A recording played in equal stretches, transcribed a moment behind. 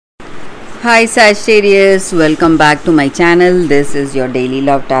Hi Sagittarius, welcome back to my channel. This is your daily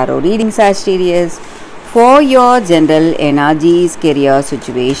love tarot reading, Sagittarius, for your general energies, career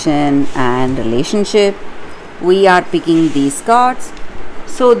situation and relationship. We are picking these cards.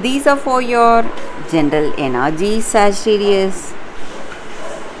 So these are for your general energies, Sagittarius.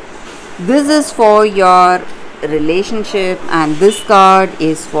 This is for your relationship and this card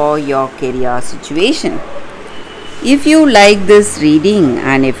is for your career situation. If you like this reading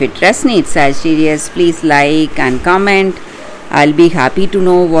and if it resonates, Sagittarius, please like and comment. I'll be happy to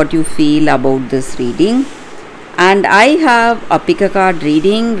know what you feel about this reading. And I have a pick a card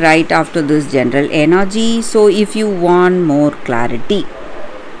reading right after this general energy. So if you want more clarity,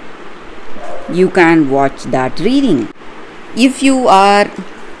 you can watch that reading. If you are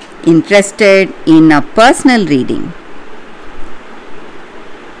interested in a personal reading,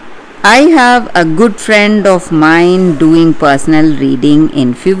 I have a good friend of mine doing personal reading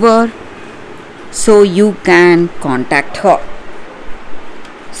in February, so you can contact her.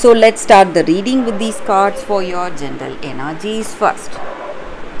 So let's start the reading with these cards for your general energies first.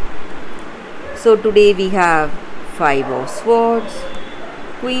 So today we have 5 of Swords,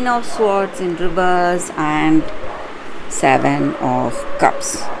 Queen of Swords in reverse and 7 of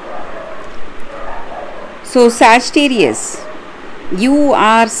Cups. So Sagittarius, you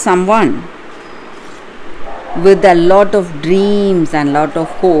are someone with a lot of dreams and lot of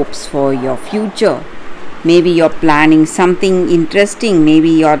hopes for your future. Maybe you're planning something interesting. Maybe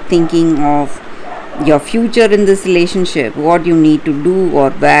you're thinking of your future in this relationship, what you need to do or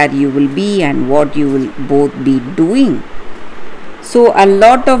where you will be and what you will both be doing. So a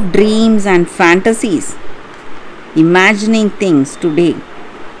lot of dreams and fantasies, imagining things today.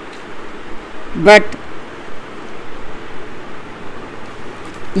 But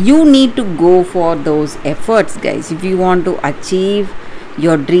you need to go for those efforts, guys, if you want to achieve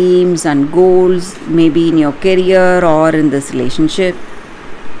your dreams and goals, maybe in your career or in this relationship.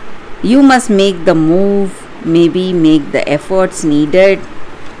 You must make the move, maybe make the efforts needed,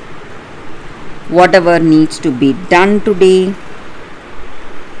 whatever needs to be done today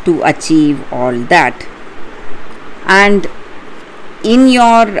to achieve all that. And in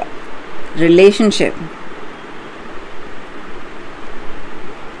your relationship,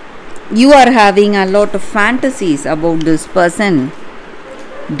 you are having a lot of fantasies about this person,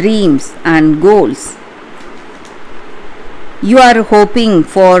 dreams and goals. You are hoping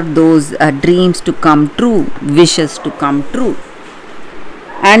for those dreams to come true, wishes to come true.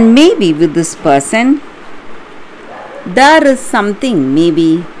 And maybe with this person, there is something,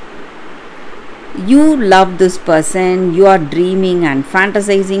 maybe you love this person, you are dreaming and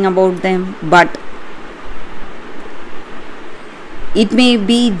fantasizing about them, but it may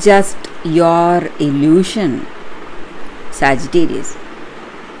be just your illusion, Sagittarius.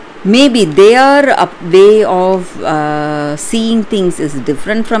 Maybe their way of seeing things is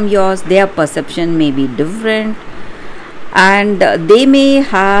different from yours. Their perception may be different. And they may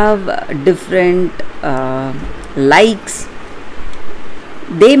have different likes.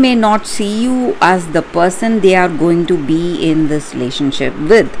 They may not see you as the person they are going to be in this relationship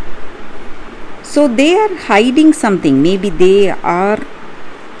with. So they are hiding something. Maybe they are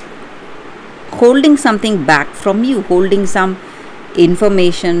holding something back from you, holding some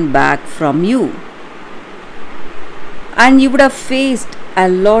information back from you. And you would have faced a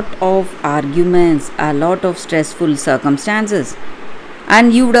lot of arguments, a lot of stressful circumstances.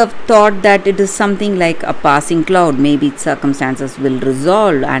 And you would have thought that it is something like a passing cloud. Maybe circumstances will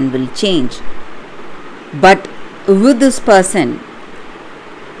resolve and will change. But with this person,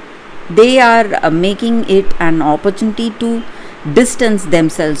 they are making it an opportunity to distance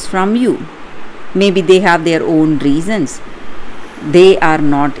themselves from you. Maybe they have their own reasons. They are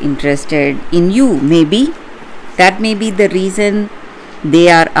not interested in you. Maybe that may be the reason they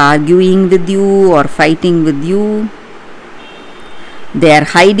are arguing with you or fighting with you. They are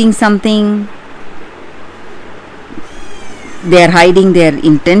hiding something. They are hiding their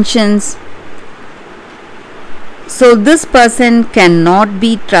intentions. So this person cannot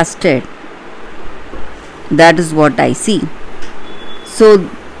be trusted. That is what I see. So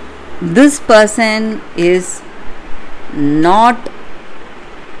this person is not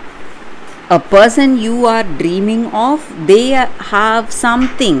a person you are dreaming of. They have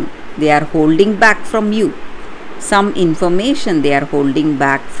something they are holding back from you. Some information they are holding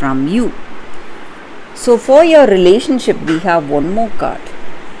back from you. So for your relationship, we have one more card.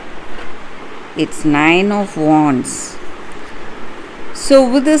 It's 9 of Wands. So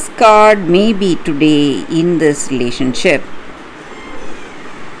with this card, maybe today in this relationship,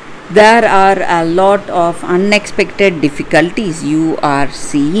 there are a lot of unexpected difficulties you are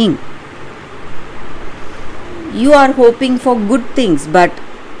seeing. You are hoping for good things, but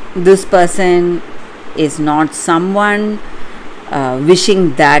this person is not someone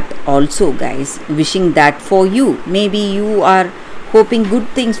wishing that also, guys, wishing that for you. Maybe you are hoping good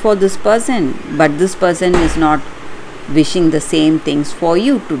things for this person, but this person is not wishing the same things for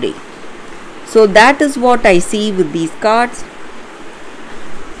you today. So that is what I see with these cards.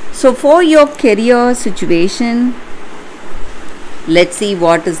 So for your career situation, let's see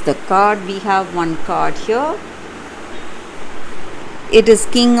what is the card. We have one card here. It is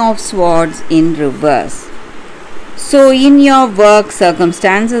King of Swords in reverse. So in your work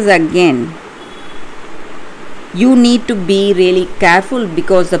circumstances, again, you need to be really careful,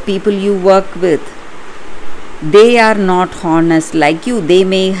 because the people you work with, they are not honest like you. They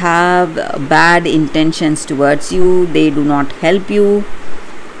may have bad intentions towards you. They do not help you.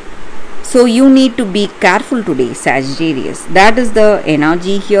 So you need to be careful today, Sagittarius. That is the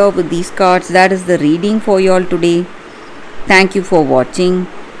energy here with these cards. That is the reading for you all today. Thank you for watching.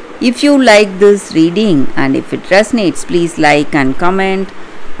 If you like this reading and if it resonates, please like and comment.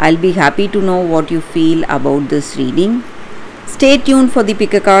 I'll be happy to know what you feel about this reading. Stay tuned for the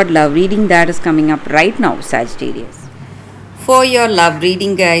pick a card love reading that is coming up right now, Sagittarius. For your love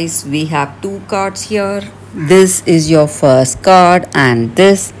reading, guys, we have two cards here. This is your first card and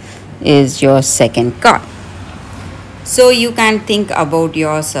this is your second card. So you can think about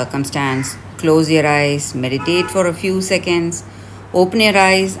your circumstance. Close your eyes, meditate for a few seconds, open your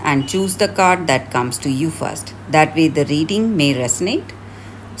eyes and choose the card that comes to you first. That way the reading may resonate.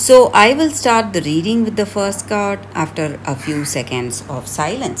 So I will start the reading with the first card after a few seconds of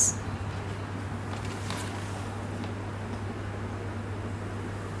silence.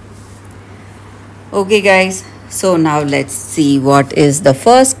 Okay guys, so now let's see what is the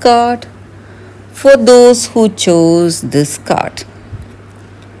first card for those who chose this card.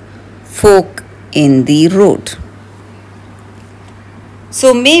 Fork in the road.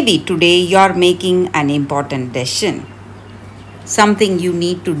 So maybe today you are making an important decision, something you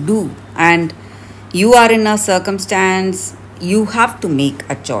need to do, and you are in a circumstance you have to make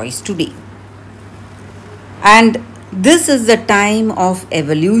a choice today. And this is the time of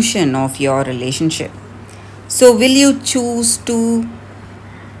evolution of your relationship. So will you choose to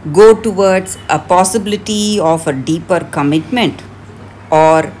go towards a possibility of a deeper commitment,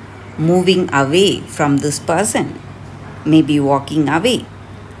 or moving away from this person, maybe walking away?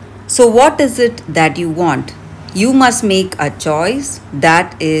 So what is it that you want? You must make a choice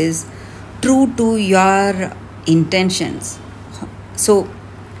that is true to your intentions. So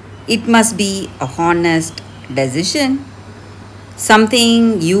it must be a honest decision,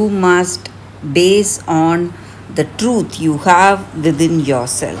 something you must base on the truth you have within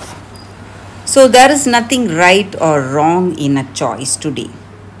yourself. So there is nothing right or wrong in a choice today.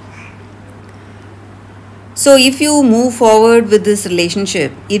 So if you move forward with this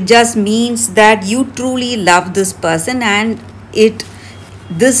relationship, it just means that you truly love this person, and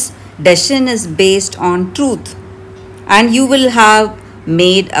this decision is based on truth, and you will have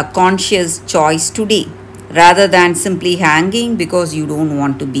made a conscious choice today rather than simply hanging because you don't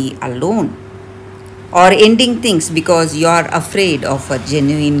want to be alone, or ending things because you are afraid of a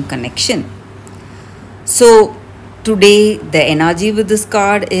genuine connection. So today the energy with this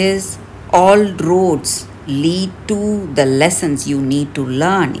card is all roads lead to the lessons you need to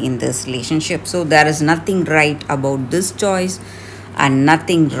learn in this relationship. So there is nothing right about this choice and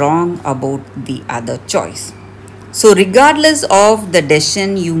nothing wrong about the other choice. So regardless of the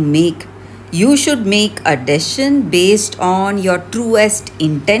decision you make, you should make a decision based on your truest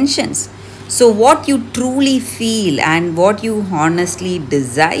intentions. So what you truly feel and what you honestly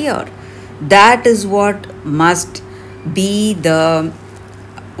desire, that is what must be the,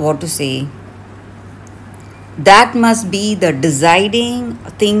 that must be the deciding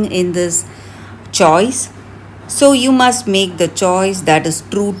thing in this choice. So you must make the choice that is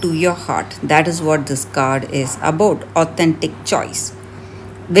true to your heart. That is what this card is about, authentic choice.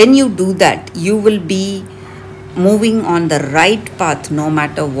 When you do that, you will be moving on the right path no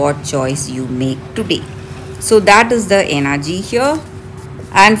matter what choice you make today. So that is the energy here.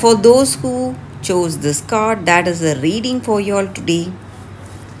 And for those who chose this card, that is a reading for you all today.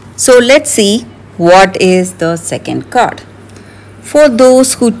 So let's see what is the second card. For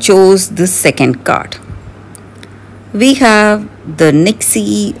those who chose this second card, we have the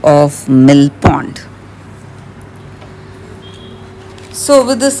Nixie of Mill Pond. So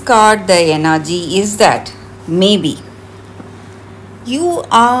with this card, the energy is that maybe you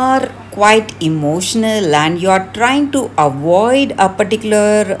are quite emotional and you are trying to avoid a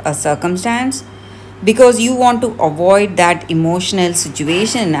particular circumstance because you want to avoid that emotional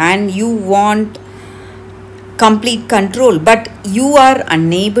situation, and you want complete control, but you are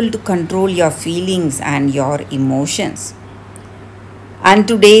unable to control your feelings and your emotions. And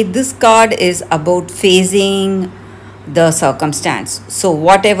today this card is about facing the circumstance. So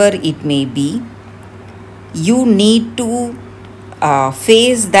whatever it may be, you need to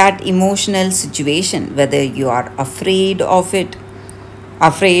face that emotional situation, whether you are afraid of it,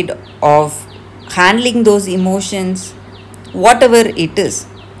 afraid of handling those emotions, whatever it is.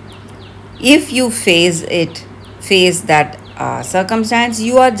 If you face that circumstance,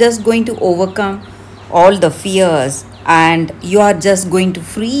 you are just going to overcome all the fears, and you are just going to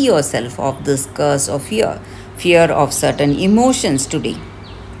free yourself of this curse of fear of certain emotions today.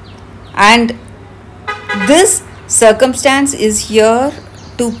 And this circumstance is here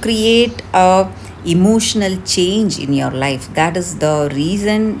to create a emotional change in your life. That is the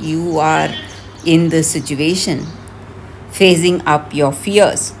reason you are in this situation, facing up your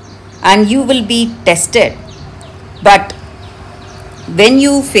fears, and you will be tested. But when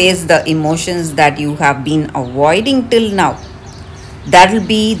you face the emotions that you have been avoiding till now, that will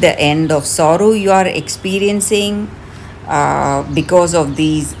be the end of sorrow you are experiencing because of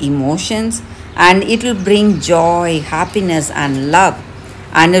these emotions, and it will bring joy, happiness and love,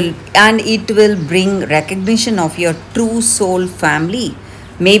 and it will bring recognition of your true soul family,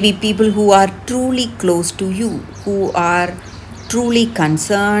 maybe people who are truly close to you, who are truly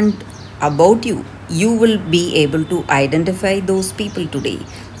concerned about you. You will be able to identify those people today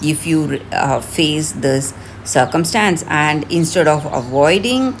if you face this circumstance, and instead of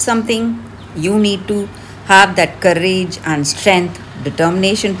avoiding something, you need to have that courage and strength,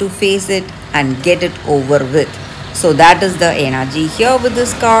 determination to face it and get it over with. So that is the energy here with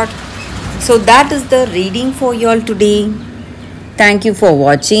this card. So that is the reading for you all today. Thank you for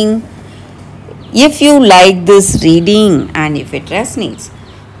watching. If you like this reading and if it resonates,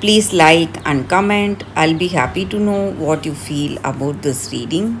 please like and comment. I'll be happy to know what you feel about this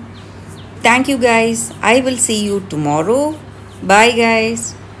reading. Thank you guys. I will see you tomorrow. Bye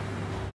guys.